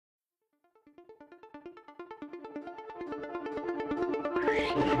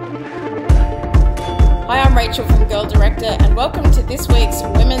Hi, I'm Rachel from Girl Director, and welcome to this week's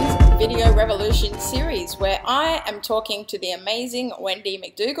Women's Video Revolution series, where I am talking to the amazing Wendy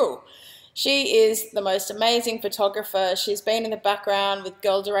McDougall. She is the most amazing photographer. She's been in the background with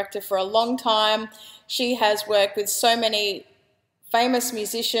Girl Director for a long time. She has worked with so many famous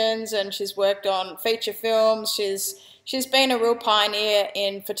musicians, and she's worked on feature films. She's been a real pioneer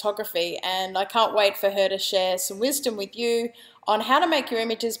in photography, and I can't wait for her to share some wisdom with you on how to make your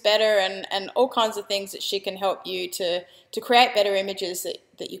images better and all kinds of things that she can help you to create better images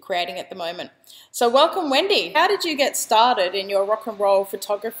that you're creating at the moment. So welcome, Wendy. How did you get started in your rock and roll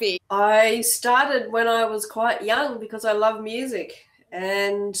photography? I started when I was quite young because I love music,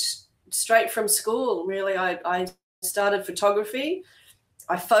 and straight from school, really, I started photography.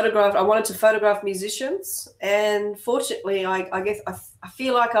 I wanted to photograph musicians, and fortunately, I guess I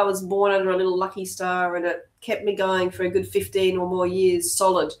feel like I was born under a little lucky star, and it kept me going for a good 15 or more years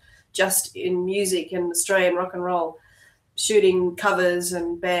solid, just in music and Australian rock and roll, shooting covers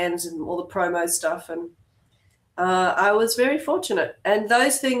and bands and all the promo stuff. And I was very fortunate. And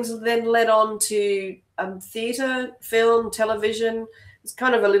those things then led on to theatre, film, television. It's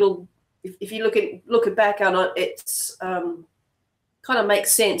kind of a little, if you look it back on it, it's kind of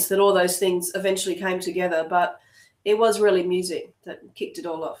makes sense that all those things eventually came together. But it was really music that kicked it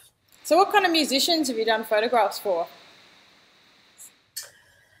all off. So what kind of musicians have you done photographs for?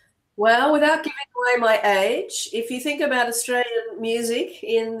 Well, without giving away my age, if you think about Australian music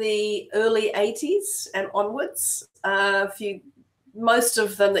in the early 80s and onwards, most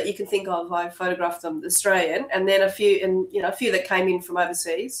of them that you can think of, I photographed them Australian, and then a few that came in from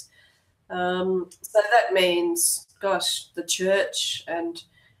overseas. So that means, gosh, The Church and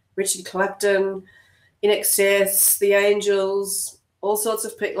Richard Clapton, In Excess, The Angels, all sorts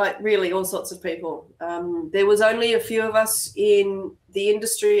of people, like really all sorts of people. There was only a few of us in the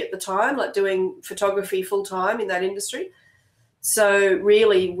industry at the time, like doing photography full time in that industry. So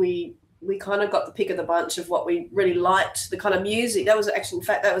really we kind of got the pick of the bunch of what we really liked, the kind of music. That was actually, in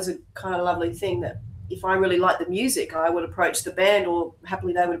fact, that was a kind of lovely thing, that if I really liked the music, I would approach the band, or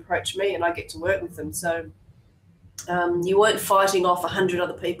happily they would approach me, and I get to work with them. So you weren't fighting off 100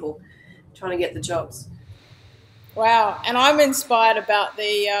 other people trying to get the jobs. Wow, and I'm inspired about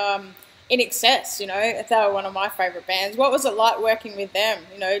the In Excess, they were one of my favourite bands. What was it like working with them,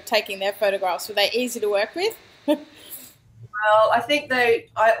 taking their photographs? Were they easy to work with? Well, I think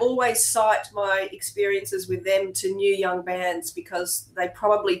I always cite my experiences with them to new young bands, because they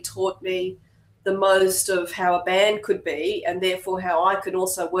probably taught me the most of how a band could be, and therefore how I could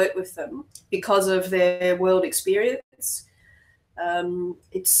also work with them because of their world experience.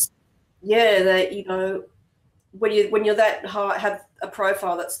 When you're that high, have a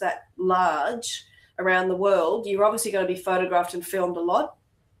profile that's that large around the world, you're obviously going to be photographed and filmed a lot.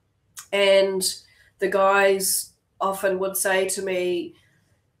 And the guys often would say to me,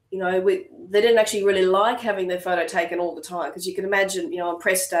 they didn't actually really like having their photo taken all the time, because you can imagine, on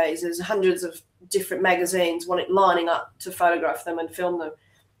press days, there's hundreds of different magazines lining up to photograph them and film them.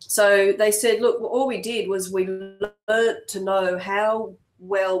 So they said, look, all we did was we learned to know how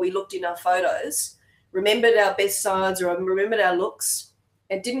well we looked in our photos, remembered our best sides or remembered our looks,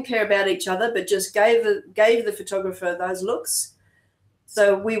 and didn't care about each other, but just gave the photographer those looks.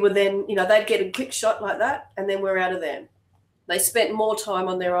 So we were then, they'd get a quick shot like that, and then we're out of there. They spent more time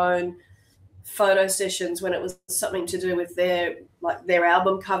on their own photo sessions when it was something to do with their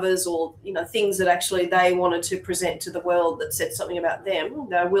album covers, or, things that actually they wanted to present to the world that said something about them.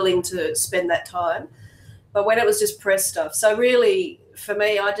 They're willing to spend that time. But when it was just press stuff, so really, for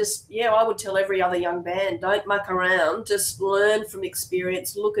me, I would tell every other young band, don't muck around, just learn from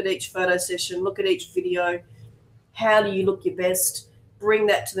experience, look at each photo session, look at each video. How do you look your best? Bring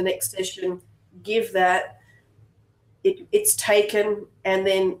that to the next session, give that, it's taken, and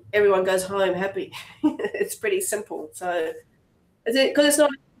then everyone goes home happy. It's pretty simple. So, because it's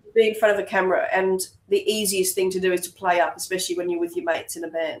not being in front of a camera, and the easiest thing to do is to play up, especially when you're with your mates in a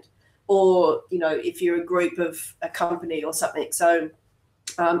band, or, if you're a group of a company or something. So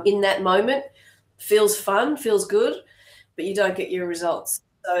in that moment, feels fun, feels good, but you don't get your results.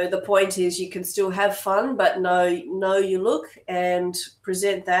 So the point is, you can still have fun, but know your look and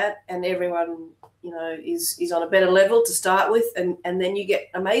present that, and everyone, is on a better level to start with, and then you get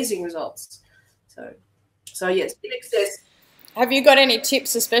amazing results. So yes, In Excess. Have you got any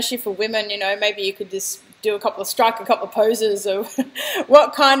tips, especially for women? Maybe you could just strike a couple of poses of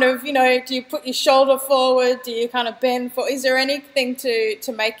what kind of, do you put your shoulder forward? Do you kind of bend forward? Is there anything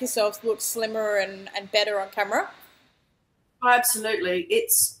to make yourself look slimmer and better on camera? Oh, absolutely.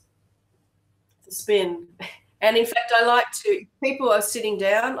 It's the spin. And in fact, I like to, if people are sitting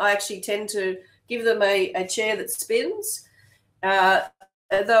down, I actually tend to give them a chair that spins,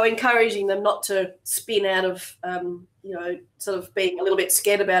 though encouraging them not to spin out of, sort of being a little bit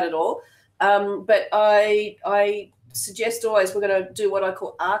scared about it all. But I suggest always we're going to do what I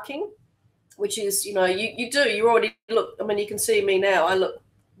call arcing, which is, you already look, I mean, you can see me now, I look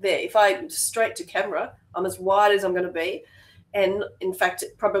there. If I'm straight to camera, I'm as wide as I'm going to be. And in fact,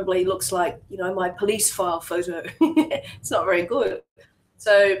 it probably looks like, my police file photo. It's not very good.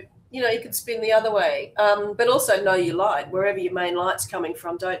 So, you could spin the other way, but also know your light. Wherever your main light's coming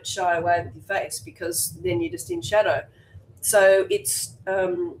from, don't shy away with your face, because then you're just in shadow. So it's,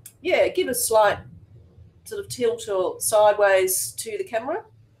 give a slight sort of tilt or sideways to the camera.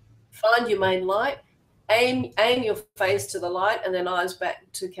 Find your main light, aim your face to the light, and then eyes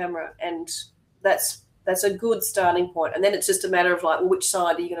back to camera. And that's a good starting point. And then it's just a matter of like, which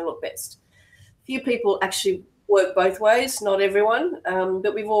side are you going to look best? Few people actually work both ways, not everyone,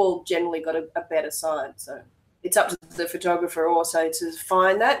 but we've all generally got a better side. So it's up to the photographer also to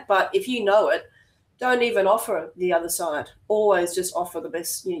find that. But if you know it, don't even offer the other side. Always just offer the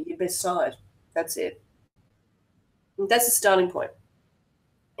best, your best side. That's it. And that's the starting point.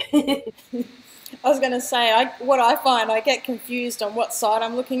 I was going to say, what I find, I get confused on what side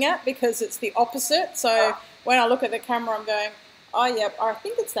I'm looking at because it's the opposite. So when I look at the camera, I'm going, oh, yeah, I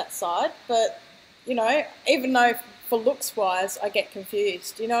think it's that side. But, even though for looks-wise, I get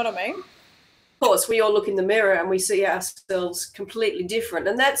confused. Do you know what I mean? Of course, we all look in the mirror and we see ourselves completely different.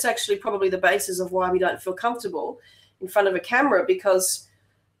 And that's actually probably the basis of why we don't feel comfortable in front of a camera, because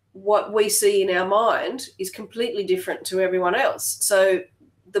what we see in our mind is completely different to everyone else. So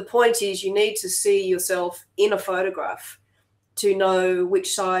the point is, you need to see yourself in a photograph to know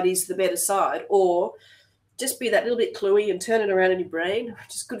which side is the better side, or just be that little bit cluey and turn it around in your brain,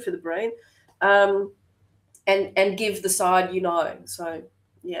 which is good for the brain, and give the side So,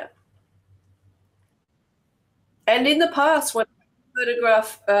 yeah. And in the past, when I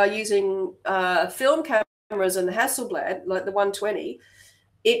photograph using film cameras and the Hasselblad, like the 120,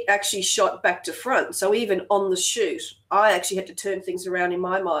 it actually shot back to front. So even on the shoot, I actually had to turn things around in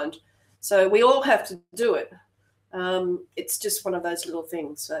my mind. So we all have to do it. It's just one of those little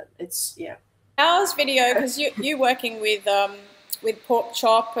things. So it's, yeah. How's video? Because you're working with Pork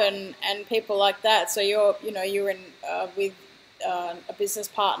Chop and people like that. So you're in with a business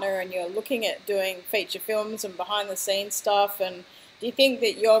partner, and you're looking at doing feature films and behind the scenes stuff. And do you think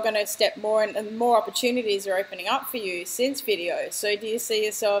that you're going to step more and more opportunities are opening up for you since video? So do you see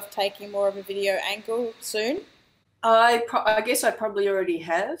yourself taking more of a video angle soon? I guess I probably already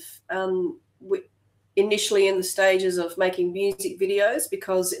have. Initially in the stages of making music videos,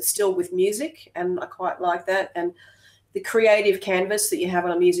 because it's still with music, and I quite like that. And the creative canvas that you have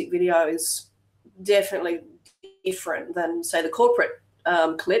on a music video is definitely different than, say, the corporate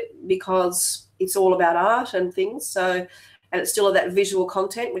clip, because it's all about art and things. So, and it's still that visual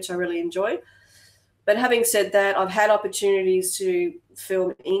content, which I really enjoy. But having said that, I've had opportunities to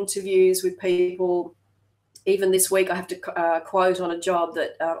film interviews with people. Even this week, I have to quote on a job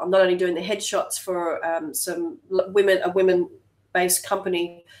that I'm not only doing the headshots for a women-based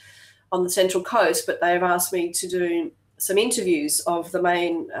company on the Central Coast, but they've asked me to do some interviews of the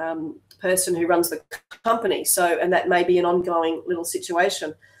main person who runs the company. So, and that may be an ongoing little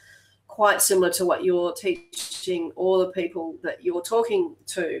situation, quite similar to what you're teaching all the people that you're talking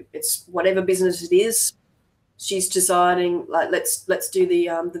to. It's whatever business it is, she's deciding, like, let's do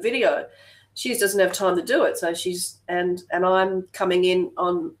the video. She just doesn't have time to do it. So and I'm coming in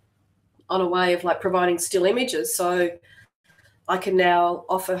on a way of like providing still images. So I can now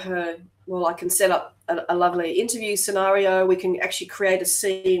offer her, well, I can set up a lovely interview scenario. We can actually create a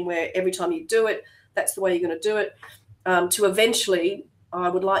scene where every time you do it, that's the way you're going to do it. To eventually, I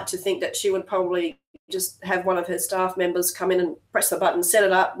would like to think that she would probably just have one of her staff members come in and press the button, set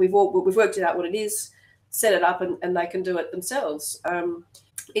it up. We've worked it out what it is, set it up, and they can do it themselves.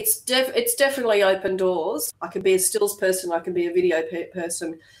 It's definitely opened doors. I can be a stills person. I can be a video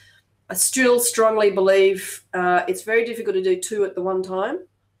person. I still strongly believe it's very difficult to do two at the one time.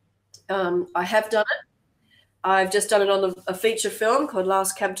 I have done it. I've just done it on a feature film called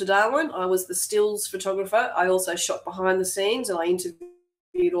Last Cab to Darwin. I was the stills photographer. I also shot behind the scenes, and I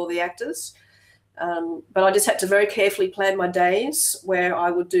interviewed all the actors. But I just had to very carefully plan my days where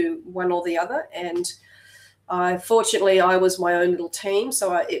I would do one or the other. And fortunately, I was my own little team,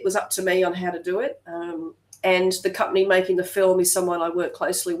 so it was up to me on how to do it. And the company making the film is someone I work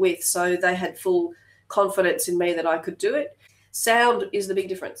closely with, so they had full confidence in me that I could do it. Sound is the big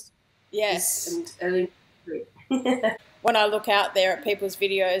difference. Yes. when I look out there at people's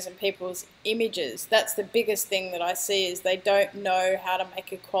videos and people's images, that's the biggest thing that I see, is they don't know how to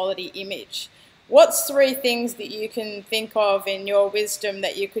make a quality image. What's 3 things that you can think of in your wisdom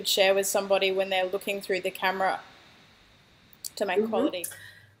that you could share with somebody when they're looking through the camera to make quality?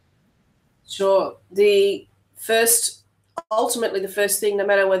 Sure. Ultimately the first thing, no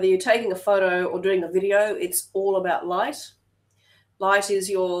matter whether you're taking a photo or doing a video, it's all about light. Light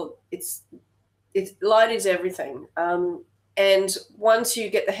is light is everything. And once you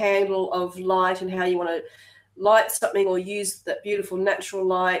get the handle of light and how you want to light something or use that beautiful natural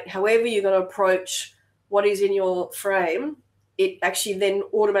light, however you're going to approach what is in your frame, it actually then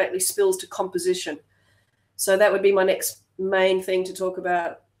automatically spills to composition. So that would be my next main thing to talk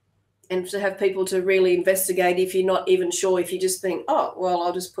about, and to have people to really investigate if you're not even sure, if you just think, oh, well,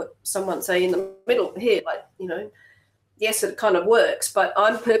 I'll just put someone, say, in the middle here, like, you know, yes, it kind of works, but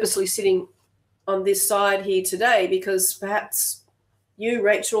I'm purposely sitting on this side here today because perhaps you,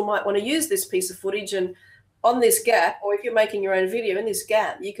 Rachel, might want to use this piece of footage, and on this gap, or if you're making your own video, in this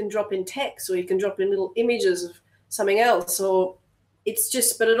gap, you can drop in text or you can drop in little images of something else, or it's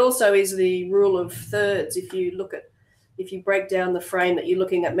just, but it also is the rule of thirds if you break down the frame that you're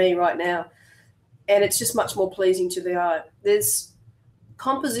looking at me right now, and it's just much more pleasing to the eye.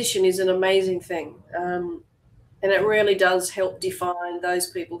 Composition is an amazing thing, and it really does help define those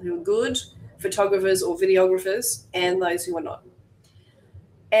people who are good photographers or videographers and those who are not.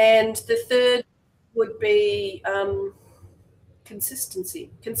 And the third would be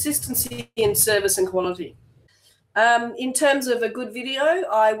consistency in service and quality. In terms of a good video,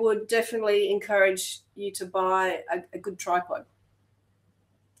 I would definitely encourage you to buy a good tripod.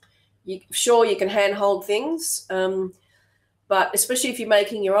 Sure, you can handhold things, but especially if you're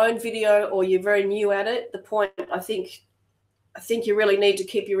making your own video or you're very new at it, the point, I think you really need to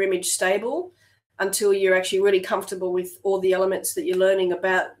keep your image stable until you're actually really comfortable with all the elements that you're learning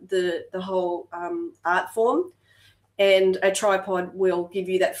about the whole art form. And a tripod will give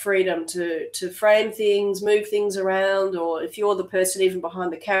you that freedom to frame things, move things around, or if you're the person even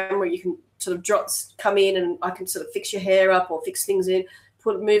behind the camera, you can sort of come in and I can sort of fix your hair up or fix things in,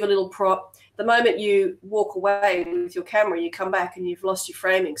 move a little prop. The moment you walk away with your camera, you come back and you've lost your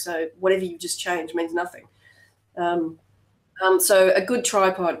framing. So whatever you've just changed means nothing. So a good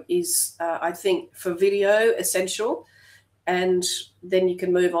tripod is, I think, for video, essential. And then you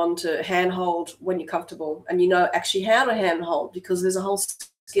can move on to handhold when you're comfortable and you know actually how to handhold, because there's a whole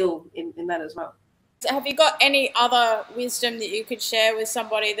skill in that as well. Have you got any other wisdom that you could share with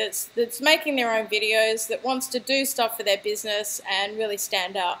somebody that's making their own videos, that wants to do stuff for their business and really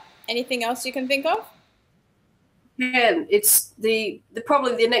stand out? Anything else you can think of? Yeah, it's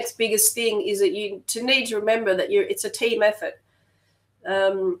probably the next biggest thing is that you need to remember that it's a team effort.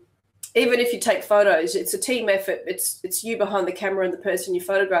 Even if you take photos, it's a team effort. It's you behind the camera and the person you're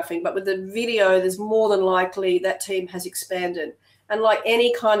photographing. But with the video, there's more than likely that team has expanded. And like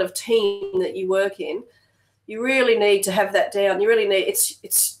any kind of team that you work in, you really need to have that down. You really need,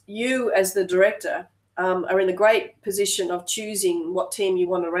 it's you as the director are in the great position of choosing what team you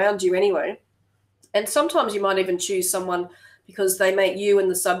want around you anyway. And sometimes you might even choose someone because they make you and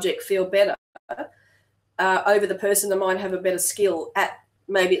the subject feel better over the person that might have a better skill at,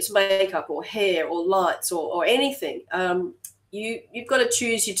 maybe it's makeup or hair or lights or anything. You've got to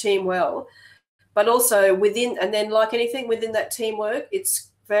choose your team well, but also and then like anything within that teamwork,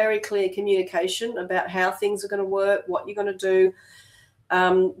 it's very clear communication about how things are going to work, what you're going to do,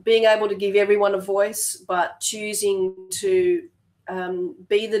 being able to give everyone a voice, but choosing to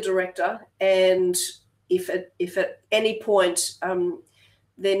be the director. And if at any point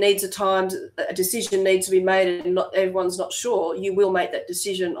there needs a decision needs to be made and everyone's not sure, you will make that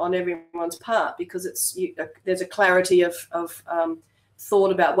decision on everyone's part, because there's a clarity of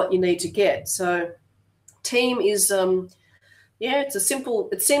thought about what you need to get. So team is,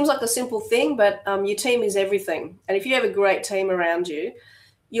 it seems like a simple thing, but your team is everything. And if you have a great team around you,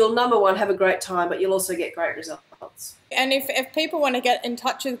 you'll, number one, have a great time, but you'll also get great results. And if people want to get in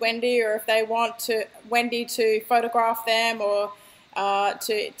touch with Wendy, or if they want Wendy to photograph them, or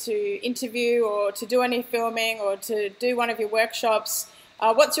to interview, or to do any filming, or to do one of your workshops,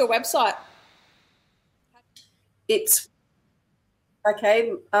 what's your website? It's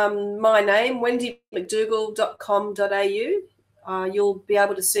my name, wendymcdougall.com.au. You'll be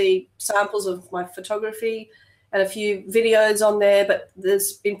able to see samples of my photography and a few videos on there, but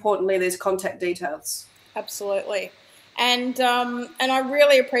importantly there's contact details. Absolutely. And I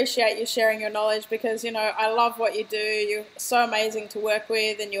really appreciate you sharing your knowledge, because, you know, I love what you do. You're so amazing to work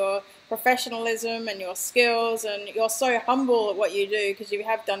with, and your professionalism and your skills, and you're so humble at what you do, because you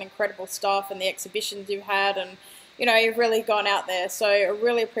have done incredible stuff and the exhibitions you've had, and you know, you've really gone out there. So I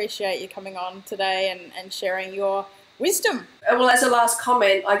really appreciate you coming on today and sharing your wisdom. Well, as a last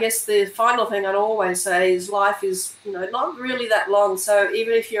comment, I guess the final thing I'd always say is life is, you know, not really that long. So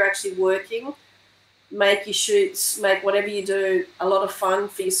even if you're actually working, make your shoots, make whatever you do a lot of fun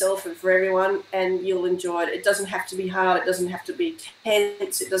for yourself and for everyone, and you'll enjoy it. It doesn't have to be hard. It doesn't have to be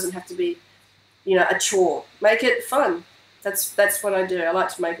tense. It doesn't have to be, you know, a chore. Make it fun. That's what I do. I like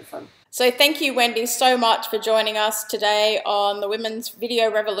to make it fun. So thank you, Wendy, so much for joining us today on the Women's Video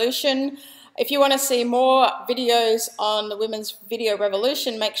Revolution. If you want to see more videos on the Women's Video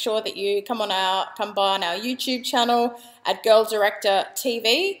Revolution, make sure that you come by on our YouTube channel at Girl Director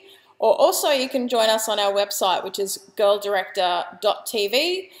TV, or also you can join us on our website, which is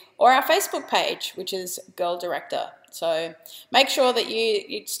girldirector.tv, or our Facebook page, which is Girl Director. So make sure that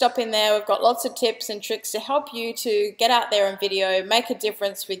you stop in there. We've got lots of tips and tricks to help you to get out there and video, make a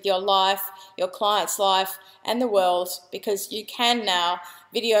difference with your life, your client's life, and the world, because you can now.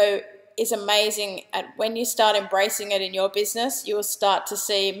 Video is amazing, and when you start embracing it in your business, you will start to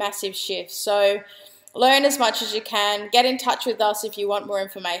see massive shifts. So learn as much as you can. Get in touch with us if you want more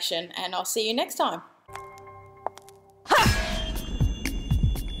information, and I'll see you next time.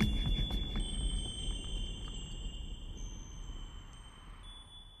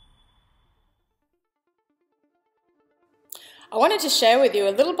 I wanted to share with you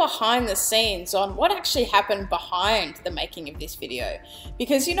a little behind the scenes on what actually happened behind the making of this video.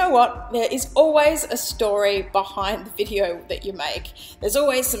 Because you know what? There is always a story behind the video that you make. There's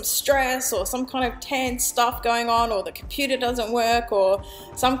always some stress or some kind of tense stuff going on, or the computer doesn't work, or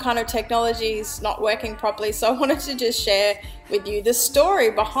some kind of technology is not working properly. So I wanted to just share with you the story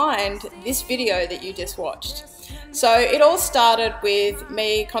behind this video that you just watched. So it all started with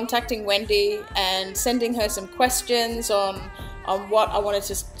me contacting Wendy and sending her some questions on what I wanted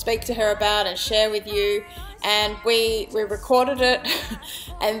to speak to her about and share with you, and we recorded it.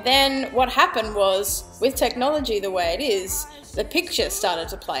 And then what happened was, with technology the way it is, the picture started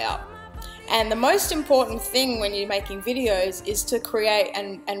to play up. And the most important thing when you're making videos is to create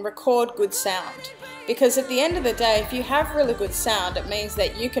and record good sound. Because at the end of the day, if you have really good sound, it means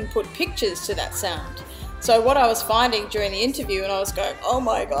that you can put pictures to that sound. So what I was finding during the interview, and I was going, oh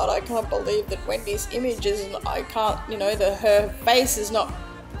my God, I can't believe that Wendy's images, and I can't, you know, her face is not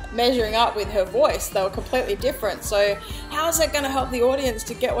measuring up with her voice. They were completely different. So how is that going to help the audience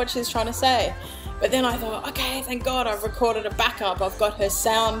to get what she's trying to say? But then I thought, okay, thank God I've recorded a backup. I've got her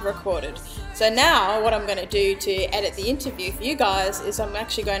sound recorded. So now what I'm going to do to edit the interview for you guys is I'm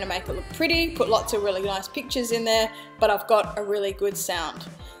actually going to make it look pretty, put lots of really nice pictures in there, but I've got a really good sound.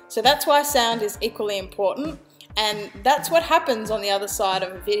 So that's why sound is equally important, and that's what happens on the other side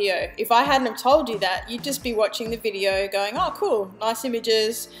of a video. If I hadn't have told you that, you'd just be watching the video going, oh cool, nice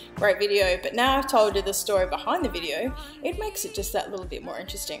images, great video. But now I've told you the story behind the video, it makes it just that little bit more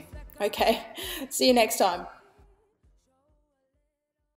interesting. Okay, see you next time.